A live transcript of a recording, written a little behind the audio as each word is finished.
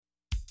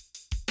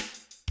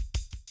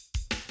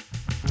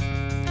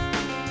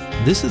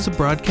This is a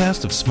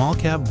broadcast of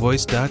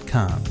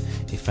SmallCapVoice.com,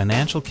 a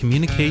financial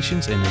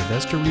communications and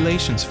investor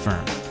relations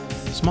firm.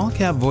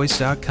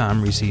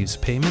 SmallCapVoice.com receives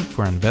payment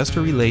for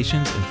investor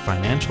relations and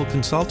financial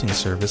consulting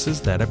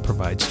services that it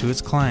provides to its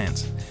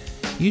clients.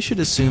 You should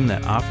assume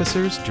that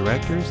officers,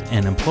 directors,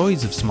 and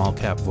employees of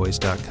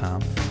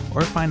SmallCapVoice.com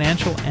or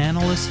financial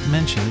analysts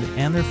mentioned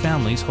and their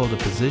families hold a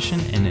position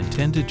and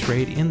intend to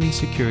trade in these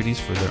securities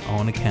for their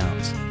own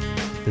accounts.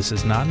 This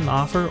is not an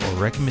offer or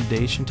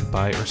recommendation to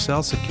buy or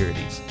sell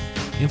securities.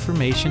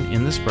 Information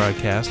in this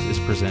broadcast is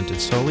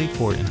presented solely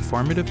for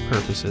informative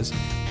purposes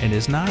and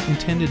is not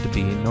intended to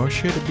be, nor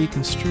should it be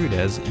construed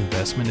as,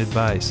 investment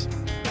advice.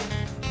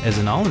 As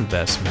in all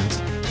investments,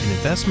 an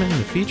investment in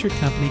the featured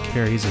company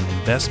carries an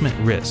investment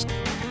risk.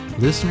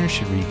 Listeners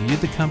should review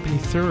the company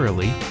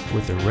thoroughly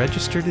with a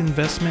registered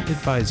investment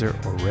advisor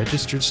or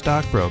registered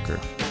stockbroker.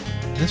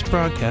 This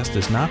broadcast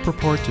does not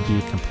purport to be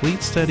a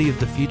complete study of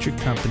the featured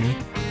company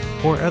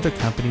or other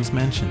companies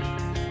mentioned.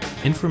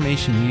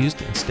 Information used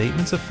and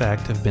statements of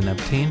fact have been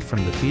obtained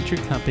from the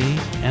featured company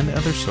and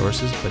other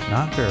sources but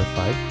not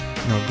verified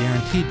nor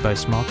guaranteed by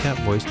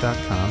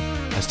SmallCapVoice.com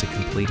as to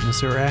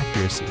completeness or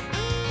accuracy.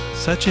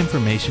 Such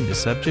information is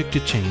subject to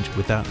change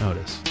without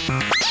notice.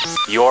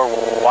 You're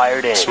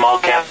wired in.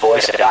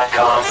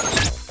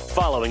 SmallCapVoice.com.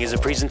 Following is a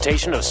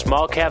presentation of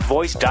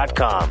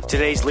SmallCapVoice.com,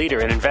 today's leader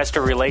in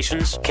investor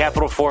relations,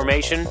 capital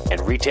formation, and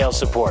retail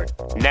support.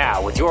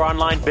 Now, with your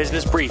online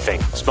business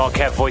briefing,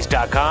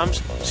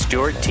 SmallCapVoice.com's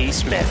Stuart T.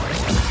 Smith.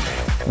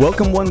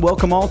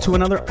 Welcome all to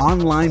another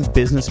online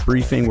business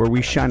briefing where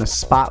we shine a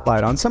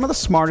spotlight on some of the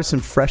smartest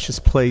and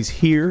freshest plays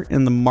here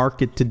in the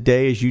market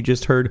today. As you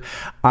just heard,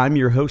 I'm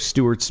your host,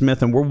 Stuart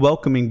Smith, and we're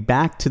welcoming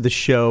back to the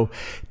show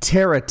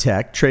Terra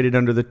Tech, traded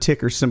under the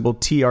ticker symbol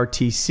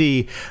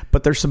TRTC.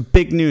 But there's some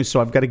big news, so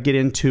I've got to get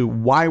into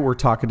why we're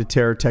talking to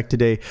Terra Tech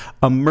today.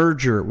 A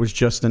merger was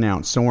just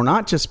announced. So we're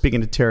not just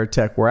speaking to Terra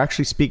Tech, we're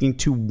actually speaking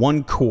to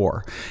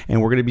OneQor. And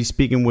we're going to be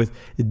speaking with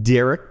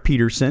Derek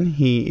Peterson.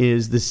 He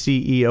is the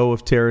CEO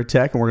of Terra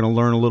Tech, and we're going to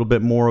learn a little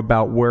bit more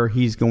about where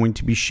he's going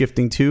to be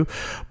shifting to.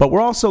 But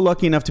we're also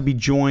lucky enough to be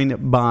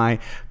joined by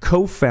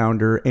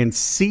co-founder and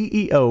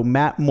CEO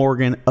Matt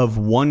Morgan of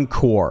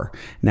OneQor.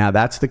 Now,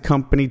 that's the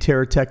company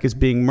Terra Tech is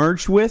being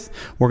merged with.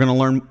 We're going to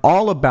learn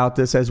all about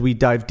this as we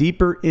dive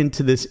deeper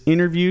into this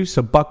interview.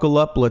 So buckle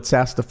up. Let's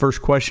ask the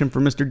first question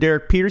for Mr.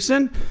 Derek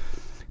Peterson.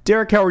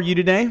 Derek, how are you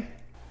today?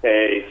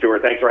 Hey,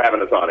 Stuart. Thanks for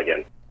having us on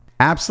again.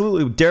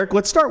 Absolutely. Derek,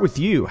 let's start with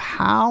you.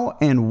 How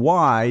and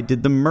why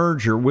did the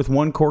merger with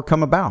OneQor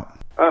come about?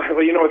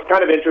 Well, it's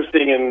kind of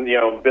interesting, and,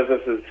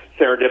 business is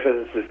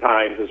serendipitous at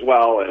times as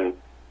well. And,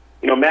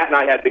 Matt and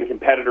I had been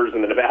competitors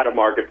in the Nevada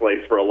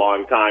marketplace for a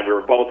long time. We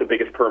were both the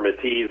biggest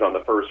permittees on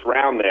the first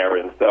round there.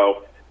 And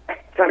so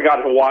kind of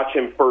got to watch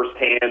him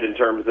firsthand in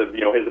terms of,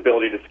 his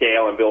ability to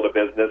scale and build a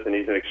business. And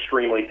he's an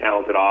extremely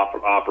talented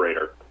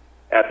operator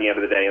at the end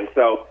of the day. And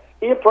so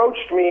he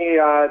approached me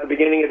at the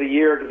beginning of the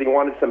year because he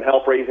wanted some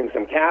help raising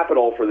some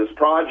capital for this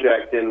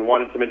project and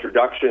wanted some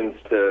introductions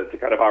to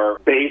kind of our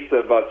base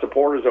of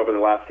supporters over the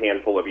last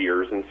handful of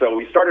years. And so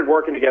we started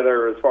working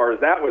together as far as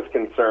that was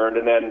concerned.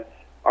 And then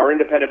our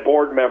independent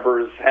board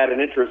members had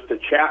an interest to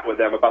chat with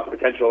them about the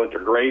potential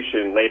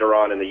integration later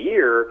on in the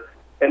year.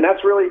 And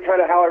that's really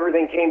kind of how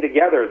everything came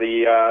together.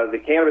 The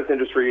cannabis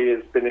industry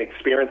has been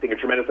experiencing a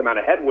tremendous amount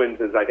of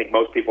headwinds, as I think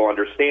most people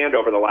understand,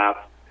 over the last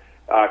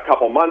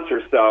couple months or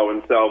so,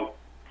 and so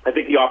I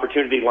think the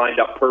opportunity lined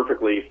up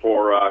perfectly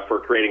for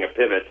creating a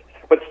pivot,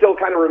 but still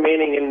kind of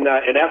remaining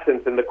in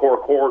essence in the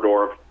core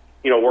corridor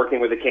of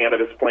working with the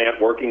cannabis plant,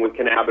 working with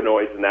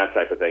cannabinoids and that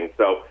type of thing.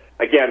 So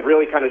again,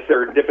 really kind of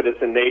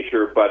serendipitous in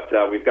nature, but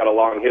we've got a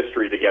long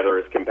history together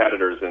as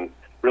competitors, and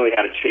really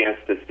had a chance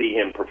to see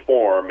him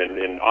perform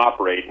and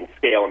operate and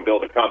scale and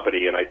build a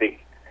company, and I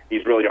think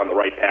he's really on the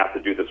right path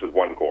to do this with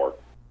OneQor.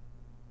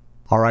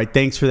 All right,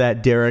 thanks for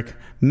that, Derek.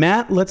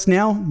 Matt, let's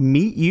now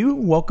meet you.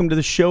 Welcome to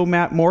the show,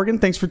 Matt Morgan.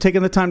 Thanks for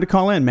taking the time to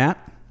call in, Matt.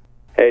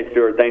 Hey,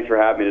 Stuart. Thanks for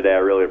having me today. I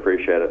really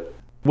appreciate it.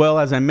 Well,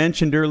 as I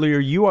mentioned earlier,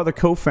 you are the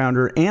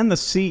co-founder and the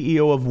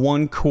CEO of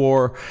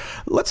OneQor.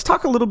 Let's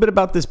talk a little bit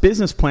about this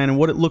business plan and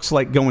what it looks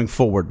like going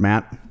forward,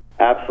 Matt.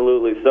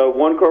 Absolutely. So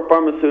OneQor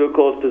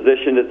Pharmaceuticals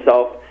positioned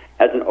itself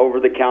as an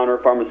over-the-counter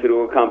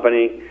pharmaceutical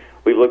company.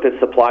 We've looked at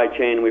supply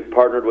chain. We've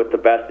partnered with the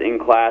best in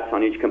class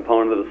on each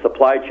component of the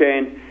supply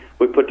chain.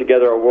 We've put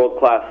together a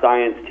world-class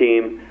science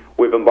team.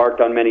 We've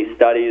embarked on many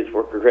studies.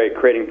 We're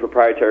creating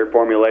proprietary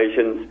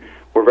formulations.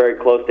 We're very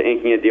close to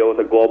inking a deal with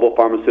a global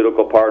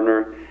pharmaceutical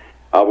partner.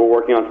 We're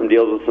working on some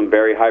deals with some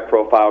very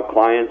high-profile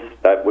clients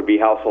that would be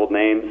household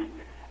names,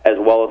 as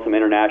well as some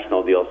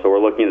international deals. So we're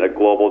looking at a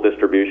global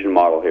distribution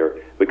model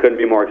here. We couldn't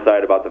be more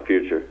excited about the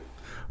future.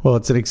 Well,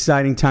 it's an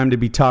exciting time to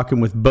be talking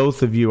with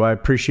both of you. I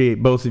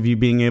appreciate both of you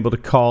being able to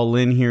call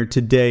in here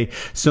today.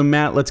 So,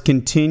 Matt, let's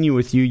continue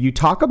with you. You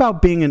talk about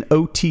being an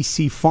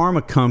OTC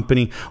pharma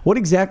company. What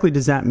exactly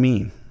does that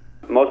mean?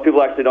 Most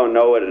people actually don't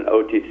know what an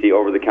OTC,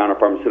 over-the-counter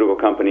pharmaceutical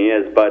company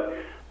is, but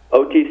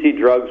OTC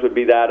drugs would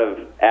be that of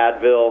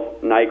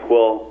Advil,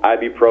 NyQuil,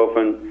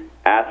 ibuprofen,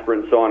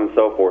 aspirin, so on and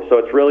so forth. So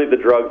it's really the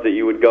drugs that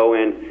you would go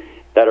in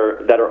that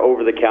are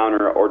over the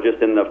counter or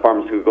just in the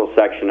pharmaceutical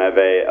section of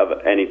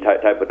any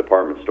type of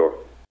department store.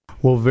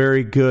 Well,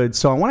 very good.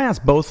 So I want to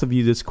ask both of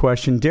you this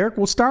question. Derek,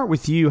 we'll start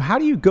with you. How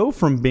do you go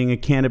from being a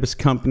cannabis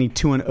company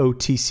to an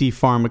OTC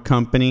pharma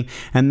company?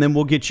 And then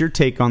we'll get your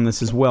take on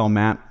this as well,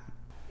 Matt.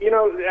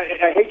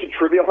 I hate to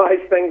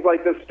trivialize things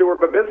like this, Stuart,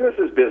 but business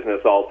is business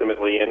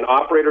ultimately, and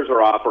operators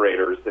are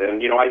operators.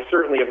 And, I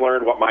certainly have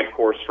learned what my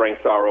core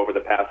strengths are over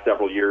the past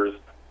several years.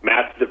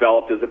 Matt's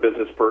developed as a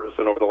business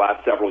person over the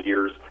last several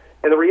years.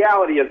 And the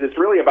reality is it's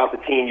really about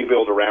the team you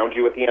build around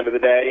you at the end of the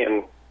day.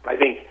 And I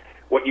think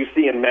what you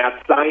see in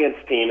Matt's science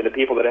team and the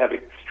people that have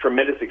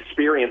tremendous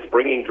experience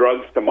bringing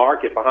drugs to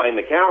market behind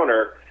the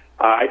counter,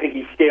 I think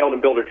he's scaled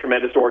and built a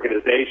tremendous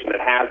organization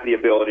that has the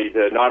ability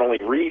to not only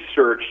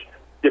research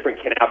different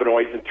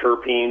cannabinoids and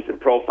terpenes and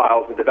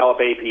profiles and develop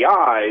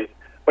APIs,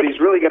 but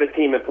he's really got a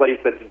team in place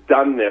that's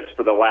done this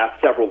for the last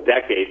several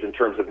decades in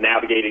terms of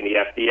navigating the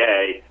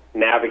FDA,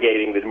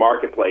 navigating the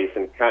marketplace,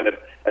 and kind of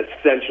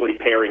essentially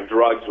pairing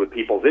drugs with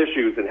people's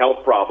issues and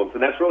health problems.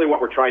 And that's really what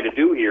we're trying to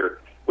do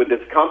here with this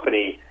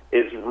company,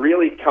 is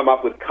really come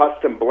up with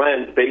custom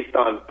blends based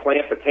on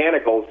plant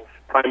botanicals,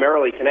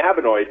 primarily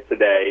cannabinoids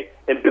today,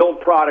 and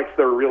build products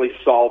that are really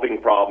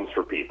solving problems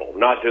for people,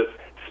 not just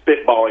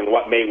spitballing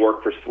what may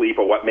work for sleep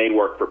or what may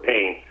work for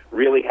pain,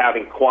 really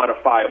having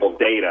quantifiable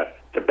data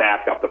to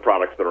back up the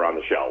products that are on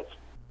the shelves.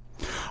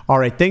 All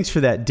right, thanks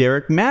for that,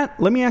 Derek. Matt,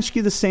 let me ask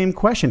you the same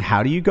question.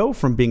 How do you go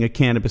from being a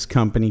cannabis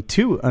company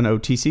to an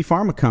OTC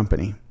pharma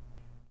company?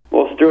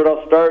 Well, Stuart,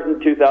 I'll start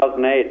in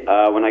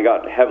 2008 when I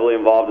got heavily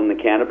involved in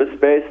the cannabis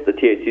space, the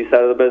THC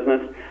side of the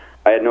business.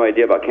 I had no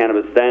idea about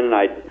cannabis then, and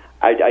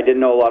I didn't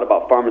know a lot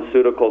about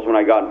pharmaceuticals when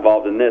I got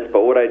involved in this.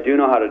 But what I do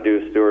know how to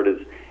do, Stuart, is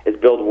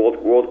build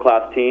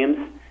world-class teams,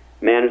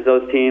 manage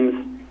those teams,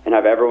 and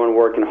have everyone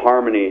work in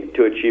harmony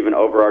to achieve an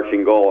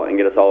overarching goal and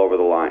get us all over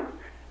the line.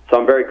 So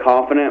I'm very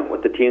confident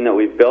with the team that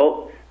we've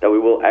built that we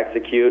will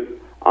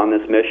execute on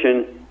this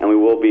mission, and we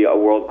will be a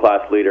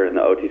world-class leader in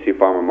the OTC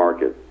pharma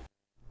market.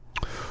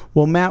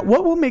 Well, Matt,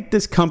 what will make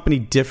this company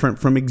different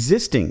from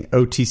existing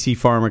OTC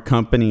pharma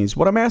companies?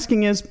 What I'm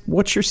asking is,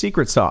 what's your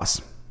secret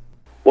sauce?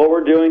 What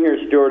we're doing here,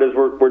 Stuart, is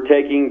we're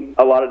taking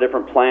a lot of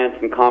different plants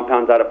and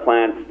compounds out of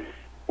plants.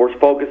 We're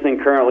focusing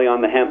currently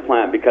on the hemp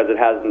plant because it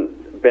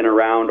hasn't been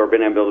around or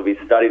been able to be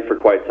studied for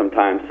quite some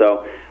time.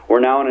 So we're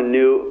now in a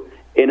new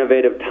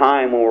innovative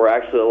time when we're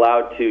actually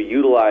allowed to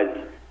utilize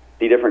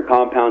the different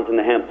compounds in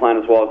the hemp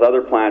plant as well as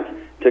other plants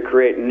to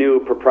create new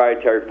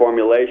proprietary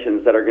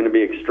formulations that are going to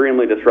be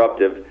extremely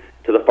disruptive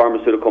to the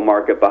pharmaceutical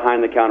market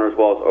behind the counter as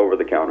well as over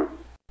the counter.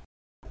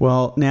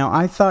 Well, now,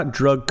 I thought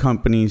drug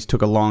companies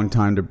took a long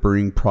time to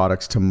bring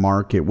products to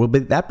market. Will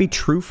that be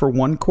true for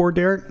OneQor,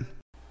 Derek?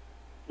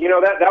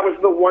 That was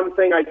the one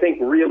thing I think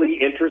really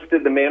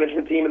interested the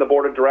management team and the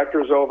board of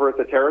directors over at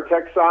the Terra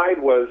Tech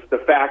side, was the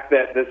fact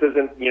that this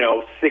isn't,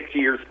 6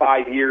 years,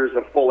 5 years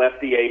of full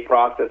FDA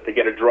process to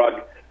get a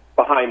drug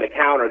behind the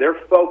counter. Their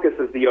focus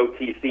is the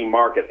OTC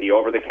market, the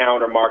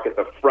over-the-counter market,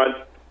 the front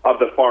of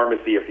the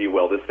pharmacy, if you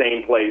will, the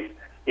same place,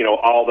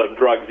 all the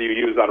drugs you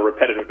use on a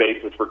repetitive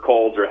basis for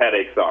colds or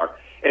headaches are.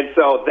 And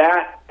so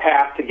that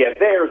path to get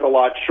there is a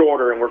lot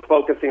shorter, and we're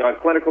focusing on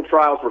clinical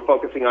trials, we're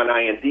focusing on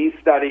IND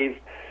studies.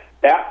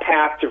 That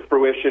path to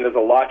fruition is a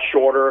lot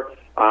shorter.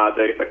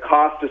 The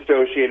cost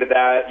associated with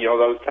that,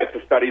 those types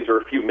of studies are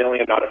a few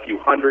million, not a few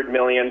 $100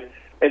 million.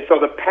 And so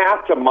the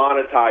path to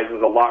monetize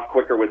is a lot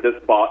quicker with this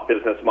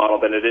business model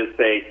than it is,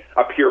 say,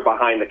 a pure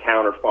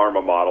behind-the-counter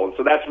pharma model. And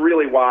so that's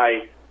really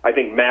why I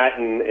think Matt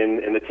and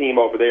the team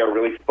over there are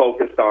really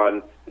focused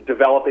on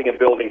developing and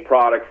building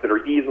products that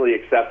are easily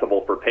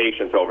accessible for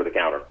patients over the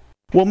counter.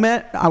 Well,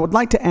 Matt, I would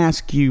like to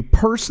ask you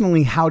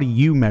personally, how do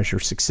you measure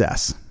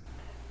success?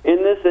 In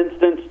this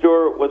instance,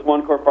 Stuart, with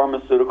OneQor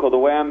Pharmaceutical, the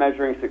way I'm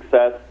measuring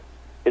success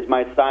is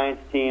my science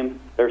team,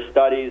 their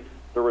studies,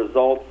 the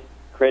results,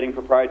 creating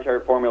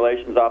proprietary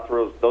formulations off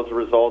those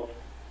results,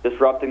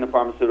 disrupting the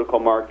pharmaceutical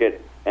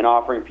market, and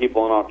offering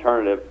people an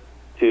alternative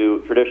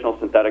to traditional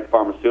synthetic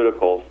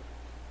pharmaceuticals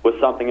with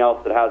something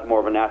else that has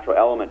more of a natural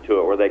element to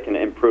it where they can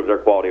improve their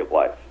quality of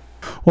life.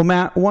 Well,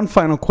 Matt, one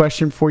final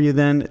question for you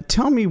then.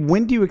 Tell me,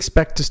 when do you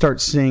expect to start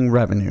seeing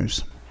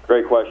revenues?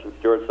 Great question,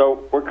 Stuart.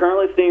 So we're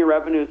currently seeing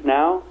revenues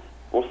now.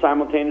 We're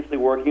simultaneously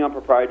working on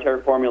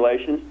proprietary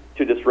formulations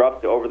to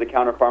disrupt the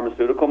over-the-counter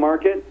pharmaceutical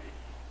market.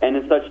 And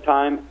in such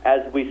time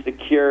as we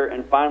secure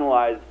and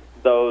finalize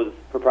those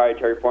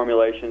proprietary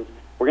formulations,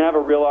 we're going to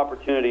have a real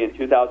opportunity in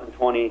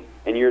 2020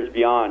 and years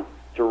beyond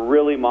to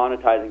really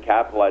monetize and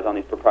capitalize on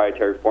these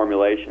proprietary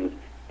formulations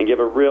and give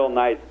a real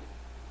nice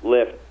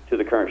lift to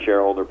the current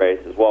shareholder base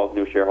as well as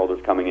new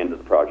shareholders coming into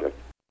the project.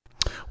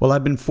 Well,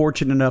 I've been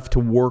fortunate enough to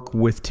work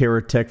with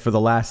Terra Tech for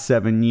the last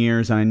 7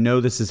 years, and I know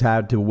this has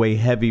had to weigh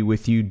heavy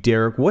with you,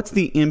 Derek. What's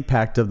the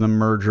impact of the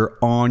merger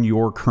on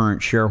your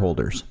current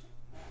shareholders?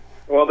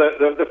 Well,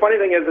 the funny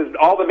thing is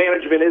all the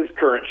management is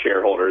current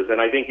shareholders, and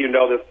I think you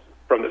know this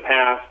from the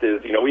past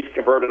is, we've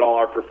converted all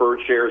our preferred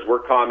shares. We're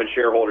common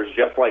shareholders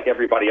just like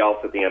everybody else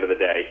at the end of the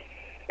day.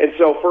 And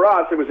so for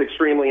us, it was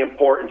extremely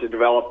important to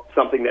develop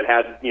something that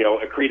had,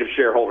 accretive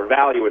shareholder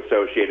value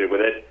associated with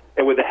it.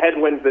 And with the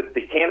headwinds that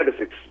the cannabis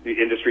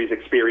industry has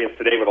experienced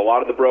today, with a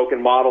lot of the broken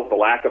models, the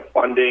lack of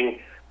funding,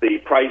 the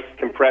price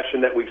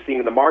compression that we've seen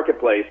in the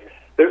marketplace,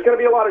 there's going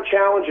to be a lot of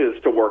challenges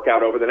to work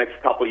out over the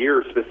next couple of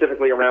years,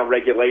 specifically around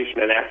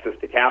regulation and access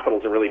to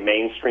capitals and really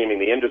mainstreaming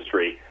the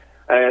industry.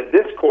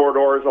 This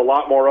corridor is a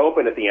lot more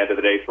open at the end of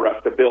the day for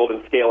us to build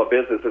and scale a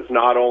business that's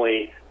not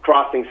only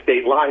crossing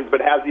state lines,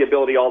 but has the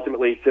ability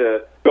ultimately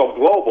to go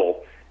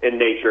global in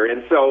nature.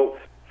 And so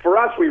for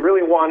us, we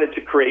really wanted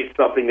to create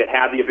something that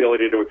had the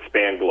ability to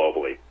expand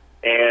globally.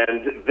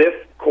 And this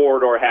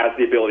corridor has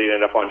the ability to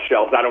end up on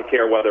shelves. I don't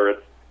care whether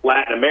it's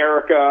Latin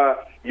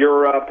America,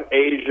 Europe,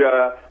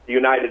 Asia, the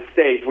United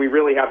States. We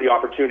really have the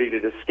opportunity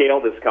to scale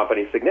this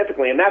company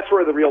significantly. And that's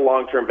where the real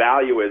long-term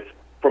value is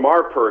from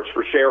our perch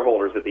for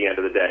shareholders at the end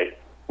of the day.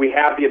 We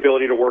have the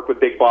ability to work with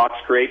big box,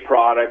 create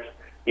products,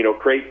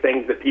 create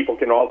things that people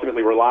can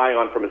ultimately rely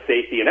on from a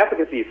safety and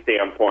efficacy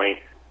standpoint.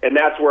 And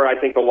that's where I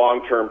think the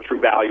long-term true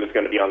value is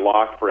going to be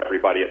unlocked for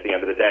everybody at the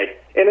end of the day.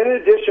 And in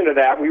addition to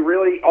that, we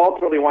really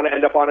ultimately want to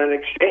end up on an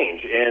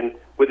exchange. And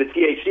with the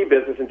THC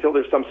business, until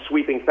there's some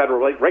sweeping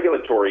federal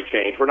regulatory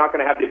change, we're not going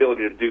to have the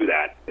ability to do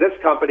that. This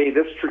company,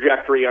 this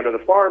trajectory under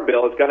the Farm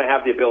Bill is going to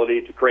have the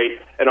ability to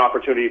create an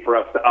opportunity for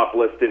us to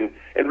uplist and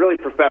really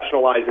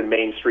professionalize and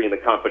mainstream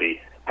the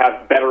company,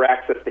 have better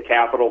access to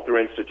capital through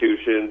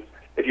institutions.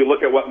 If you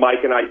look at what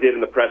Mike and I did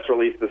in the press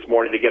release this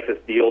morning to get this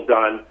deal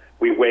done,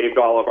 we waived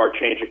all of our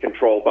change of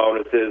control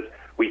bonuses.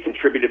 We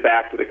contributed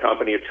back to the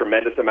company a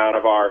tremendous amount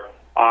of our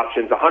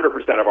options,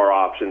 100% of our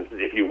options,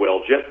 if you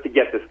will, just to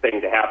get this thing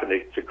to happen,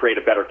 to create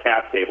a better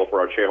cap table for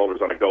our shareholders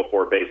on a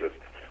go-forward basis.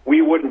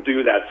 We wouldn't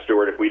do that,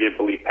 Stuart, if we didn't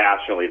believe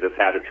passionately this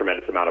had a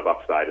tremendous amount of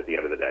upside at the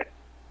end of the day.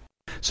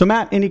 So,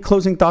 Matt, any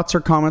closing thoughts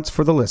or comments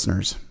for the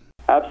listeners?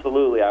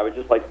 Absolutely. I would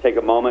just like to take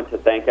a moment to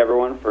thank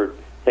everyone for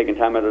taking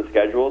time out of their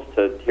schedules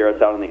to hear us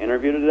out on the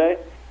interview today.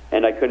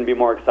 And I couldn't be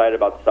more excited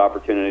about this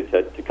opportunity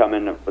to come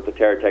in with the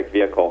Terra Tech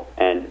vehicle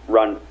and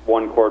run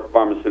OneQor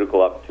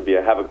Pharmaceutical up to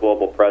have a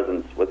global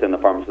presence within the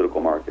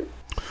pharmaceutical market.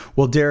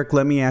 Well, Derek,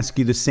 let me ask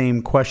you the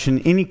same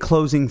question. Any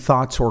closing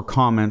thoughts or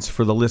comments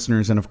for the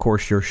listeners and, of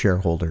course, your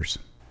shareholders?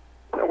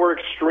 We're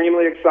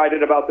extremely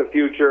excited about the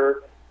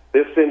future.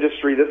 This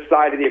industry, this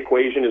side of the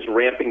equation is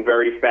ramping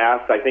very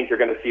fast. I think you're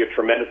going to see a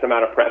tremendous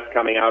amount of press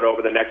coming out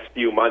over the next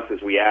few months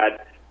as we add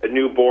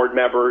new board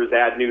members,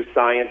 add new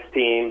science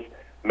teams.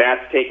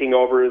 Matt's taking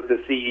over as the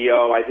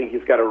CEO. I think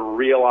he's got a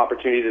real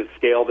opportunity to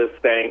scale this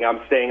thing. I'm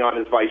staying on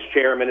as vice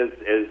chairman,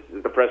 as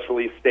the press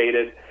release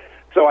stated.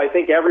 So I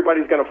think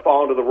everybody's going to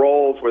fall into the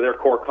roles where their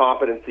core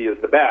competency is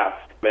the best.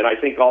 And I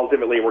think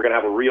ultimately we're going to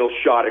have a real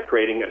shot at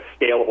creating a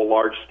scalable,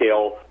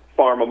 large-scale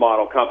pharma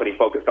model company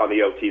focused on the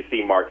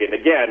OTC market. And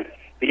again,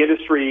 the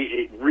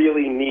industry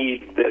really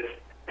needs this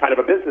kind of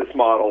a business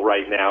model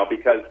right now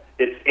because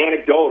it's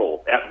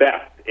anecdotal at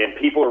best. And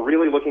people are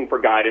really looking for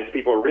guidance,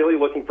 people are really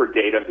looking for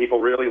data, people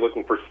are really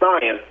looking for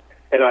science,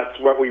 and that's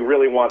what we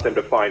really want them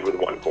to find with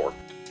OneQor.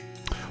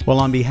 Well,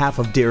 on behalf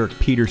of Derek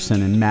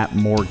Peterson and Matt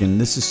Morgan,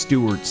 this is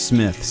Stuart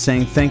Smith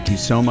saying thank you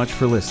so much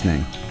for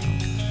listening.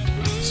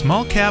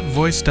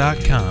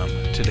 SmallCapVoice.com,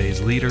 today's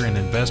leader in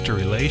investor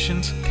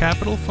relations,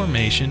 capital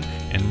formation,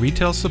 and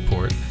retail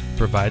support,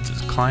 provides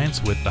its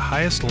clients with the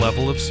highest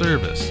level of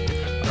service.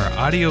 Our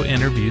audio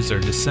interviews are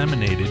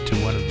disseminated to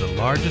one of the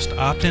largest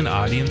opt-in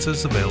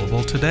audiences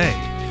available today.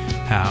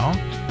 How?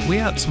 We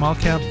at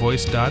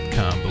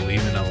SmallCapVoice.com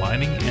believe in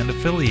aligning and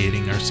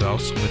affiliating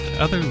ourselves with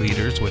other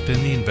leaders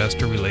within the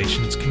investor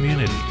relations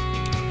community.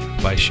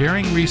 By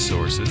sharing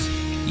resources,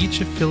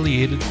 each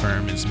affiliated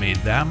firm is made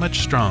that much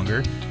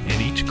stronger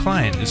and each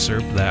client is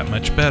served that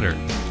much better.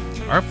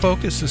 Our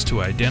focus is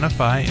to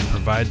identify and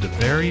provide the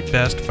very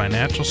best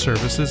financial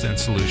services and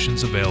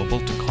solutions available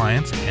to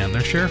clients and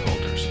their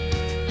shareholders.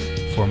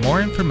 For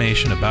more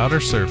information about our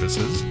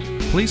services,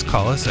 please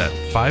call us at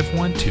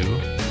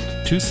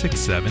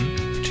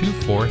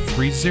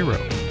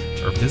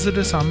 512-267-2430 or visit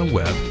us on the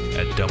web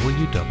at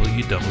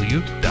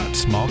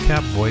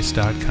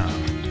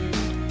www.smallcapvoice.com.